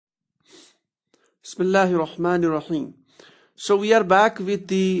Bismillahirrahmanirrahim. So we are back with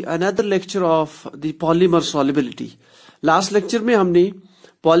the another lecture of the polymer solubility. Last lecture में हमने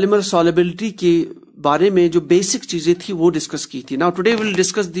polymer solubility के बारे में जो basic चीजें थी वो discuss की थी. Now today we will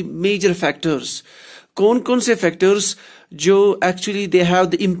discuss the major factors. कौन-कौन से factors जो actually they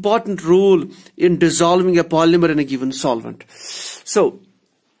have the important role in dissolving a polymer in a given solvent. So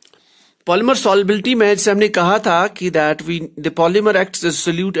polymer solubility में जैसे हमने कहा था कि that the polymer acts as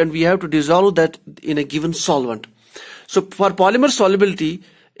a solute and we have to dissolve that in a given solvent. So for polymer solubility,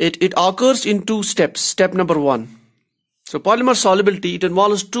 it occurs in two steps. Step number one. So polymer solubility, it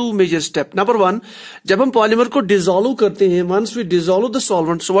involves two major steps. Number one, जब हम polymer को dissolve करते हैं, once we dissolve the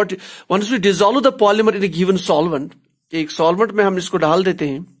solvent, so once we dissolve the polymer in a given solvent, एक solvent में हम इसको डाल देते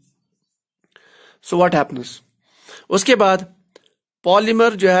हैं, so what happens? उसके बाद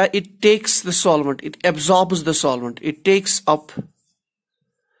polymer जो है, it takes the solvent, it absorbs the solvent, it takes up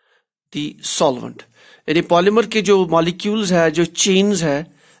the solvent. यानी polymer के जो molecules है, जो chains है,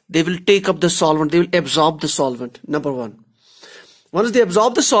 they will take up the solvent, they will absorb the solvent. Number one. Once they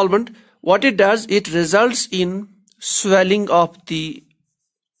absorb the solvent, what it does, it results in swelling of the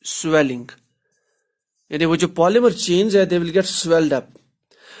swelling. यानी वो जो polymer chains है, they will get swelled up.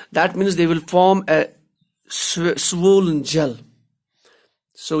 That means they will form a swollen gel.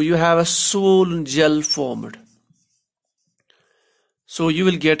 So you have a swollen gel formed. So you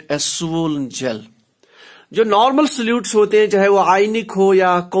will get a swollen gel. जो normal solutes होते हैं, चाहे वो आयनिक हो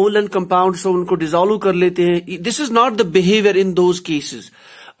या covalent compounds हो, उनको dissolve कर लेते हैं. This is not the behaviour in those cases.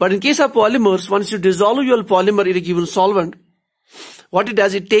 But in case of polymers, once you dissolve your polymer in a given solvent, what it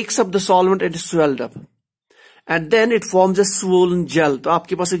does, it takes up the solvent and swelled up and then it forms a swollen jail. तो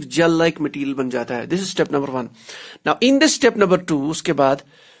आपके पास एक gel like material बन जाता है. This is step number one. Now in this step number two, उसके बाद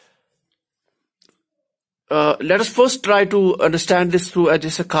let us first try to understand this through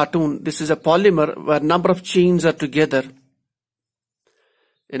just a cartoon. This is a polymer where number of chains are together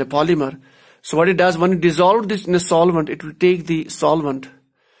in a polymer. So what it does, when you dissolve this in a solvent, it will take the solvent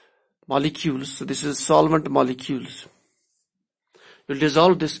molecules. So this is solvent molecules. It will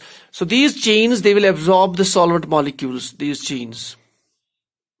dissolve this. So these chains, they will absorb the solvent molecules, these chains.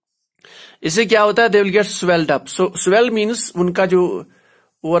 इससे क्या होता है? They will get swelled up. So swell means उनका जो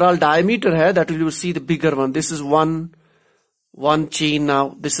overall diameter hai, that you will see the bigger one. This is one chain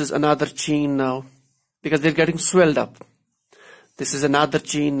now. This is another chain now, because they're getting swelled up. This is another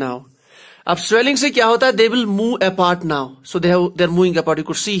chain now. Ab swelling se kya hota hai? They will move apart now. So they're moving apart. You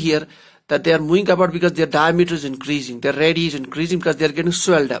could see here that they are moving apart because their diameter is increasing. Their radius is increasing because they are getting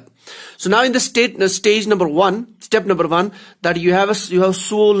swelled up. So now in the stage number one, step number one, that you have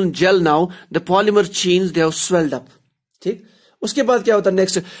swollen gel now. The polymer chains, they have swelled up. Okay? उसके बाद क्या होता है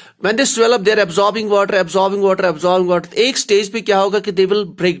next, when they swell up, they are absorbing water. एक stage पे क्या होगा कि they will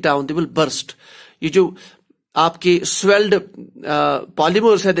break down, they will burst. ये जो आपके swelled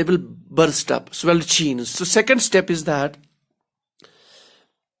polymers है, they will burst up, swelled chains. So second step is that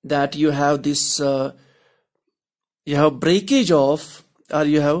you have this, you have breakage of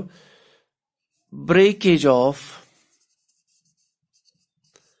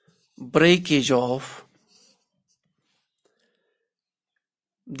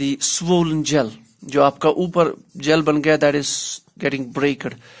the swollen gel. जो आपका ऊपर gel बन गया, that is getting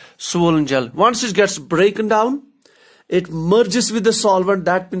breaked. Swollen gel. Once it gets broken down, it merges with the solvent.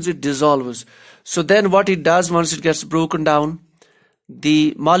 That means it dissolves. So then what it does, once it gets broken down,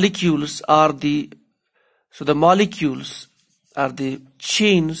 the molecules are the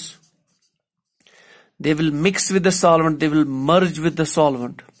chains. They will mix with the solvent. They will merge with the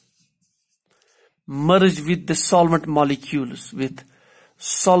solvent. Merge with the solvent molecules,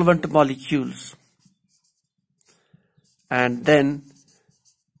 and then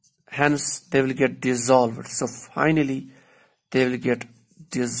hence they will get dissolved. So finally they will get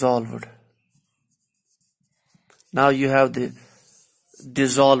dissolved. Now you have the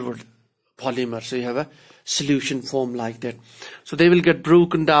dissolved polymer. So you have a solution form like that. So they will get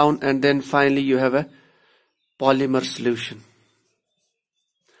broken down and then finally you have a polymer solution.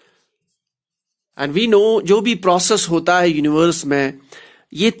 And we know जो भी process होता है universe में,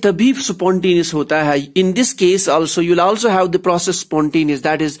 ये तभी spontaneous होता है. In this case also, you'll also have the process spontaneous.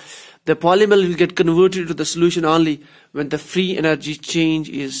 That is, the polymer will get converted to the solution only when the free energy change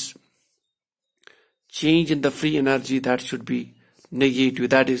in the free energy, that should be negative.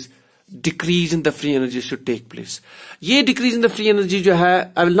 That is, decrease in the free energy should take place. ये decrease in the free energy जो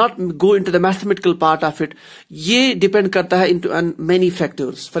है, I will not go into the mathematical part of it. ये depend करता है on many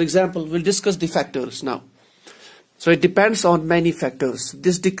factors. For example, we'll discuss the factors now. So it depends on many factors.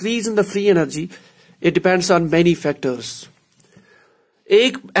 This decrease in the free energy, it depends on many factors.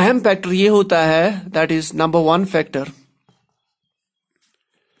 एक अहम factor ये होता है, that is number 1 factor,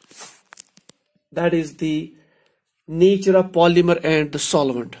 that is the nature of polymer and the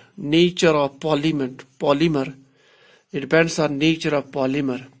solvent. Nature of polymer, it depends on nature of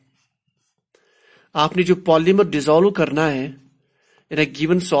polymer. आपने जो polymer dissolve करना है in a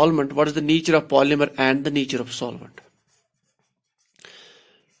given solvent, what is the nature of polymer and the nature of solvent?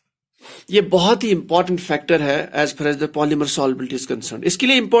 ये बहुत ही important factor है as far as the polymer solubility is concerned. इसके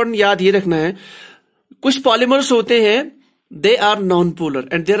लिए important याद ये रखना है, कुछ polymers होते हैं, they are non-polar,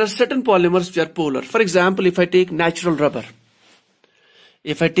 and there are certain polymers which are polar. For example, if I take natural rubber,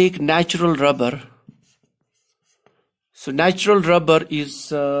 so natural rubber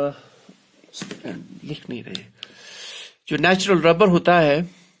is लिख नहीं रहे, जो natural rubber होता है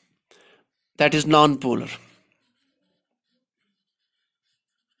that is non-polar.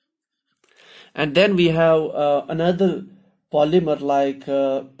 And then we have another polymer like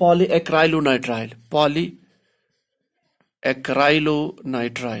polyacrylonitrile.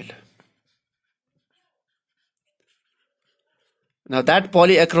 Now that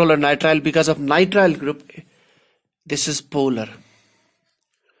polyacrylonitrile, because of nitrile group, this is polar.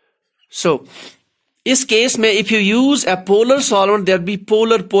 So इस case में if you use a polar solvent, there will be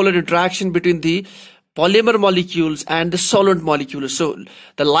polar interaction between the polymer molecules and the solvent molecules. So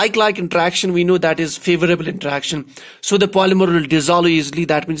the like interaction, we know that is favorable interaction. So the polymer will dissolve easily.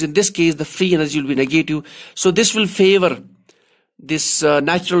 That means in this case the free energy will be negative. So this will favor this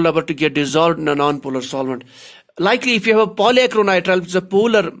natural rubber to get dissolved in a non-polar solvent. Likely if you have a polyacrylonitrile, which is a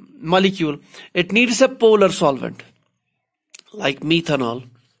polar molecule, it needs a polar solvent like methanol.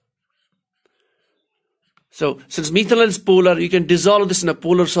 So since methanol is polar, you can dissolve this in a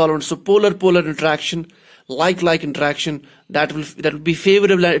polar solvent. So polar interaction, like interaction, that will be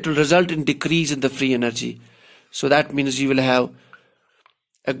favorable, and it will result in decrease in the free energy. So that means you will have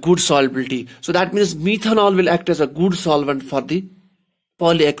a good solubility. So that means methanol will act as a good solvent for the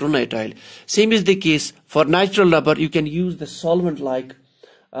polyacrylonitrile. Same is the case for natural rubber. You can use the solvent like,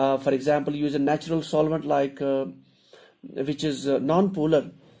 for example, use a natural solvent like, which is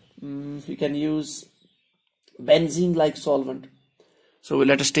non-polar. You can use benzene like solvent. So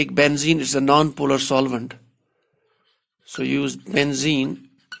let us take benzene. It's a non-polar solvent. So use benzene.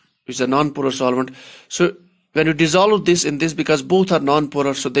 It's a non-polar solvent. So when you dissolve this in this, because both are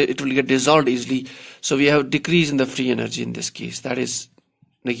non-polar, so it will get dissolved easily. So we have decrease in the free energy in this case. That is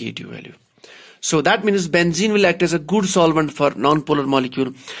negative value. So that means benzene will act as a good solvent for non-polar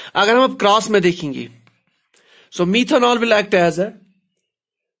molecule. अगर हम अब cross में देखेंगे, so methanol will act as a,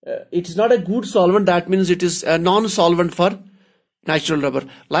 it is not a good solvent. That means it is a non-solvent for natural rubber.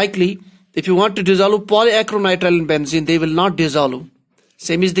 Likely, if you want to dissolve polyacrylonitrile in benzene, they will not dissolve.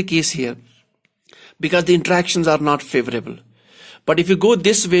 Same is the case here, because the interactions are not favorable. But if you go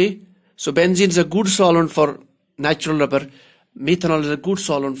this way, so benzene is a good solvent for natural rubber, methanol is a good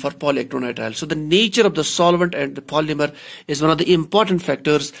solvent for polyacrylonitrile. So the nature of the solvent and the polymer is one of the important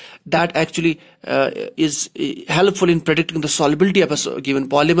factors that actually is helpful in predicting the solubility of a given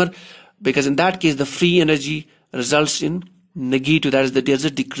polymer, because in that case the free energy results in negative. That is, there's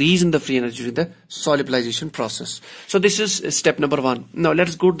a decrease in the free energy in the solubilization process. So this is step number 1. Now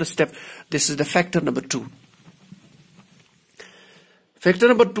let's go to the step. This is the factor number 2. Factor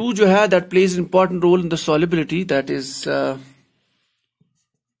number 2 जो है, that plays an important role in the solubility, that is so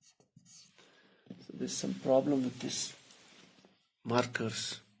there's some problem with this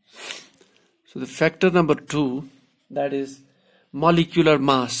markers. So the factor number 2, that is molecular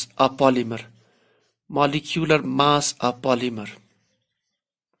mass of polymer. Molecular mass of polymer.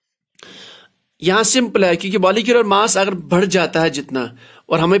 यहाँ simple है, क्योंकि molecular mass अगर बढ़ जाता है जितना,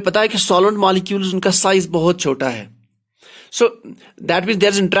 और हमें पता है कि सॉल्वेंट मॉलिक्यूल्स उनका साइज बहुत छोटा है. So that means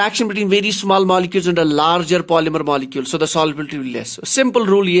there is interaction between very small molecules and a larger polymer molecule. So the solubility will be less. So simple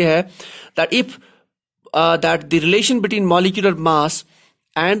rule ये है that if that the relation between molecular mass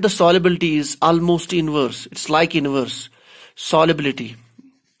and the solubility is almost inverse. It's like inverse. Solubility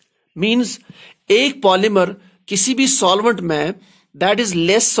means एक polymer किसी भी solvent में that is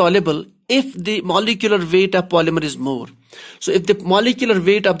less soluble if the molecular weight of polymer is more. So if the molecular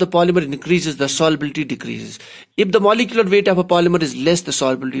weight of the polymer increases, the solubility decreases. If the molecular weight of a polymer is less, the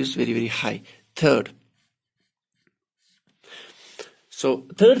solubility is very, very high. Third. So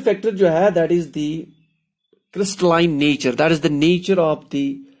third factor जो है, that is the crystalline nature. That is the nature of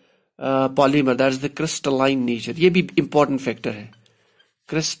the polymer. That is the crystalline nature. ये भी important factor है.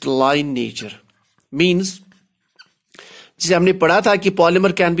 Crystalline nature means जिसे हमने पढ़ा था कि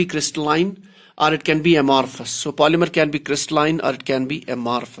polymer can be crystalline or it can be amorphous. So polymer can be crystalline or it can be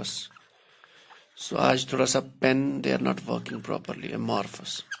amorphous. So आज थोड़ा सा pen they are not working properly.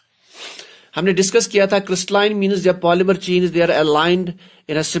 Amorphous. हमने डिस्कस किया था क्रिस्टलाइन मीन्स जब polymer chains they are aligned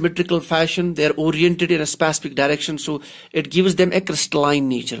in a symmetrical fashion, they are oriented in a specific direction, so it gives them A crystalline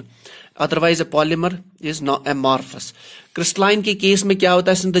nature. Otherwise a polymer is not amorphous. Crystalline के case में क्या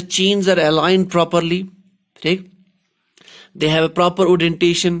होता है, the chains are aligned properly, ठीक, they have a proper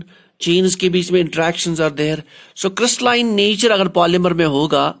orientation, chains के बीच में interactions are there. So crystalline nature अगर polymer में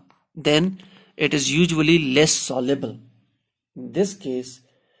होगा then it is usually less soluble. In this case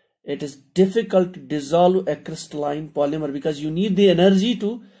it is difficult to dissolve a crystalline polymer because you need the energy to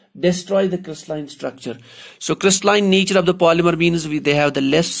destroy the crystalline structure. So crystalline nature of the polymer means they have the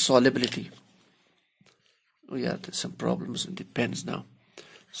less solubility. Oh yeah, there's some problems with the pens now.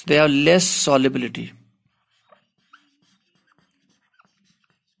 So they have less solubility.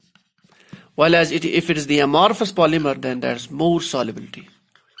 While if it is the amorphous polymer, then there's more solubility.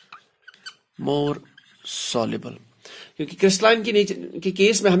 More soluble. क्योंकि crystalline के nature के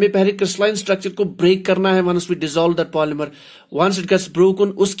case में हमें पहले crystalline structure को break करना है. Once we dissolve that polymer, once it gets broken,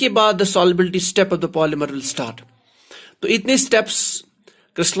 उसके बाद the solubility step of the polymer will start. तो इतने स्टेप्स,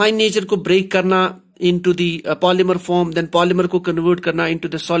 क्रिस्टलाइन नेचर को ब्रेक करना into the polymer form, then polymer को कन्वर्ट करना into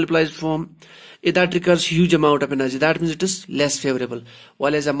the सॉल्युबलाइज्ड form, that requires huge amount of energy. That means it is less favorable.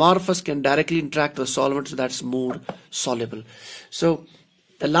 While as amorphous can directly interact with the solvent, so that's more soluble. So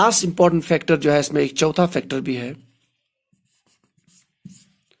the last important factor जो है इसमें एक चौथा factor भी है.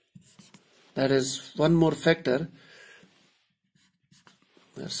 That is one more factor.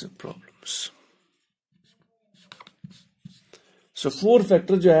 That's the problems. So fourth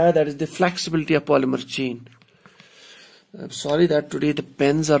factor जो है, that is the flexibility of polymer chain. I'm sorry that today the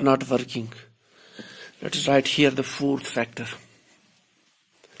pens are not working. Let us write here the fourth factor.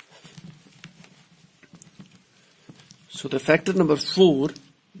 So the factor number 4,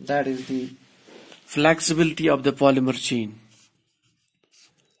 that is the flexibility of the polymer chain.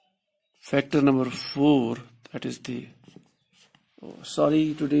 Factor number 4, that is the, oh, sorry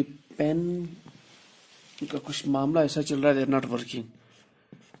today pen का कुछ मामला ऐसा चल रहा है, they are not working.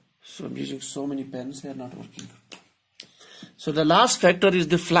 So I'm using so many pens, they are not working. So the last factor is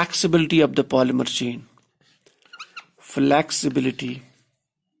the flexibility of the polymer chain. Flexibility.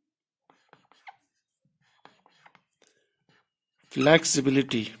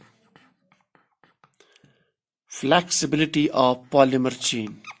 Flexibility. Flexibility of polymer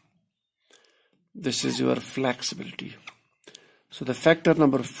chain. This is your flexibility. So the factor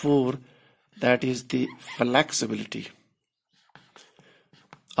number 4, that is the flexibility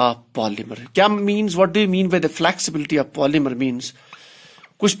of polymer. क्या means, what do you mean by the flexibility of polymer means?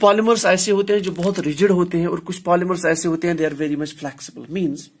 कुछ polymers ऐसे होते हैं जो बहुत rigid होते हैं और कुछ polymers ऐसे होते हैं they are very much flexible.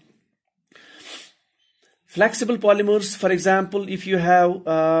 Means flexible polymers, for example, if you have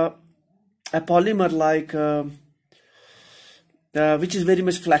a polymer like which is very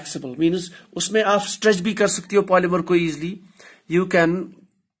much flexible, means उसमें आप stretch भी कर सकती हो polymer को easily. You can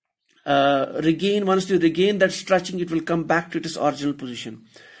regain, once you regain that stretching, it will come back to its original position.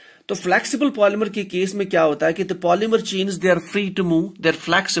 तो flexible polymer के case में क्या होता है कि the polymer chains they are free to move, they are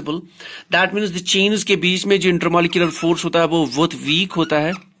flexible. That means the chains के बीच में जो intermolecular force होता है वो बहुत weak होता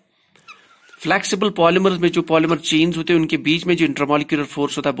है. फ्लैक्सिबल पॉलीमर्स में जो पॉलीमर चेन्स होते हैं उनके बीच में जो इंटरमॉलिक्यूलर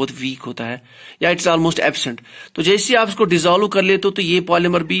फोर्स होता है बहुत वीक होता है या इट्स ऑलमोस्ट एब्सेंट. तो जैसे आप इसको डिसॉल्व कर लेते हो तो ये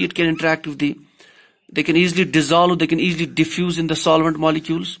पॉलीमर भी it can interact with the, they can easily dissolve, they can easily diffuse in the solvent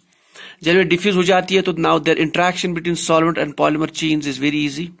molecules. जब ये डिफ्यूज हो जाती है तो now there interaction between solvent and polymer chains is very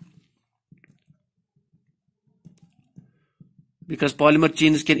easy, because polymer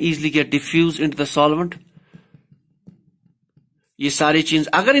chains can easily get diffuse into the solvent. ये सारे chains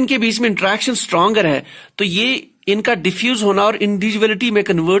अगर इनके बीच में इंटरेक्शन स्ट्रॉन्गर है तो ये इनका डिफ्यूज होना और इंडिविजुअलिटी में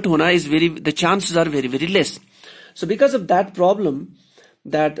कन्वर्ट होना is very, the chances are very very less. So because of that problem,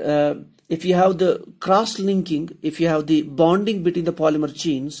 that if you have the cross linking, if you have the bonding between the polymer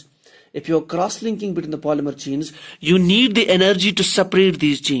chains, if you have cross linking between the polymer chains, you need the energy to separate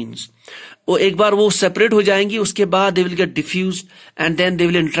these chains. वो एक बार वो separate हो जाएंगी, उसके बाद they will get diffused and then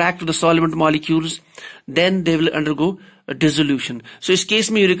they will interact with the solvent molecules, then they will undergo a dissolution. So इस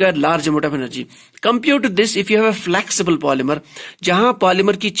case में you require large amount of energy. Compared to this, if you have a flexible polymer, जहां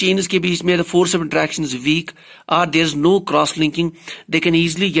polymer की chains के बीच में the force of interaction is weak or there is no cross linking, they can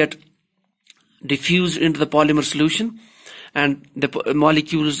easily get diffused into the polymer solution and the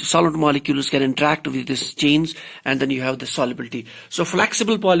molecules, solvent molecules can interact with these chains and then you have the solubility. So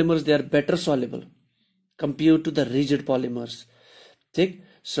flexible polymers, they are better soluble compared to the rigid polymers. Okay?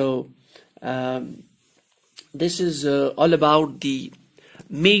 So this is all about the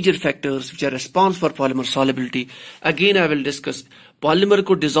major factors which are responsible for polymer solubility. Again, I will discuss polymer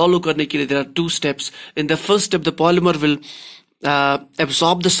को dissolve करने के लिए there are two steps. In the first step, the polymer will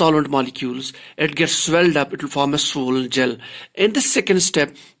absorb the solvent molecules. It gets swelled up. It will form a swollen gel. In the second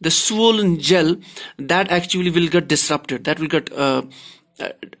step, the swollen gel that actually will get disrupted. That will get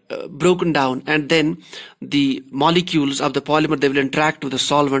broken down, and then the molecules of the polymer, they will interact with the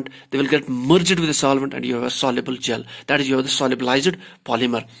solvent. They will get merged with the solvent, and you have a soluble gel. That is, you have the solubilized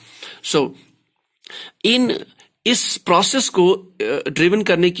polymer. So, in इस process को driven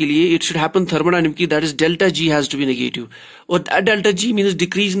करने के लिए it should happen thermodynamically, that is delta G has to be negative, और that delta G means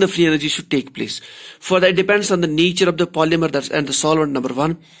decrease in the free energy should take place. For that depends on the nature of the polymer and the solvent. Number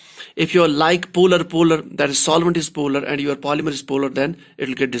one, if you are like polar, that is solvent is polar and your polymer is polar, then it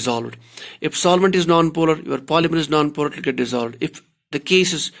will get dissolved. If solvent is non-polar, your polymer is non-polar, it will get dissolved. If the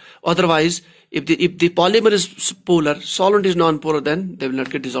case is otherwise, if the polymer is polar, solvent is non-polar, then they will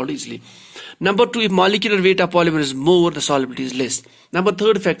not get dissolved easily. Number two, if molecular weight of polymer is more, the solubility is less. Number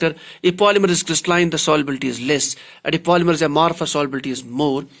third factor, if polymer is crystalline, the solubility is less. And if polymer is amorphous, solubility is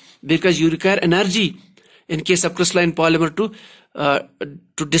more, because you require energy in case of crystalline polymer to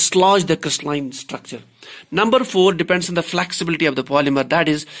dislodge the crystalline structure. Number four depends on the flexibility of the polymer. That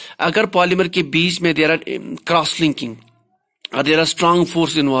is, अगर polymer के बीच में there are cross linking और there are strong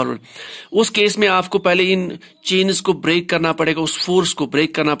force involved, उस case में आपको पहले इन chains को break करना पड़ेगा, उस force को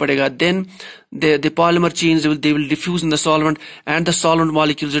break करना पड़ेगा. Then the polymer chains they will diffuse in the solvent, and the solvent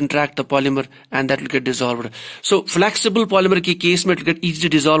molecules interact the polymer, and that will get dissolved. So flexible polymer के case में it will get easily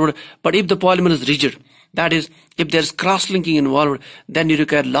dissolved. But if the polymer is rigid, that is, if there is cross-linking involved, then you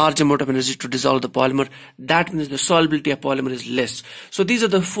require large amount of energy to dissolve the polymer. That means the solubility of polymer is less. So these are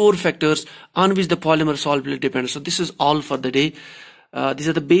the four factors on which the polymer solubility depends. So this is all for the day. These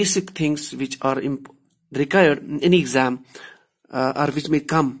are the basic things which are required in any exam or which may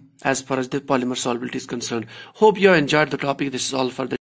come as far as the polymer solubility is concerned. Hope you have enjoyed the topic. This is all for the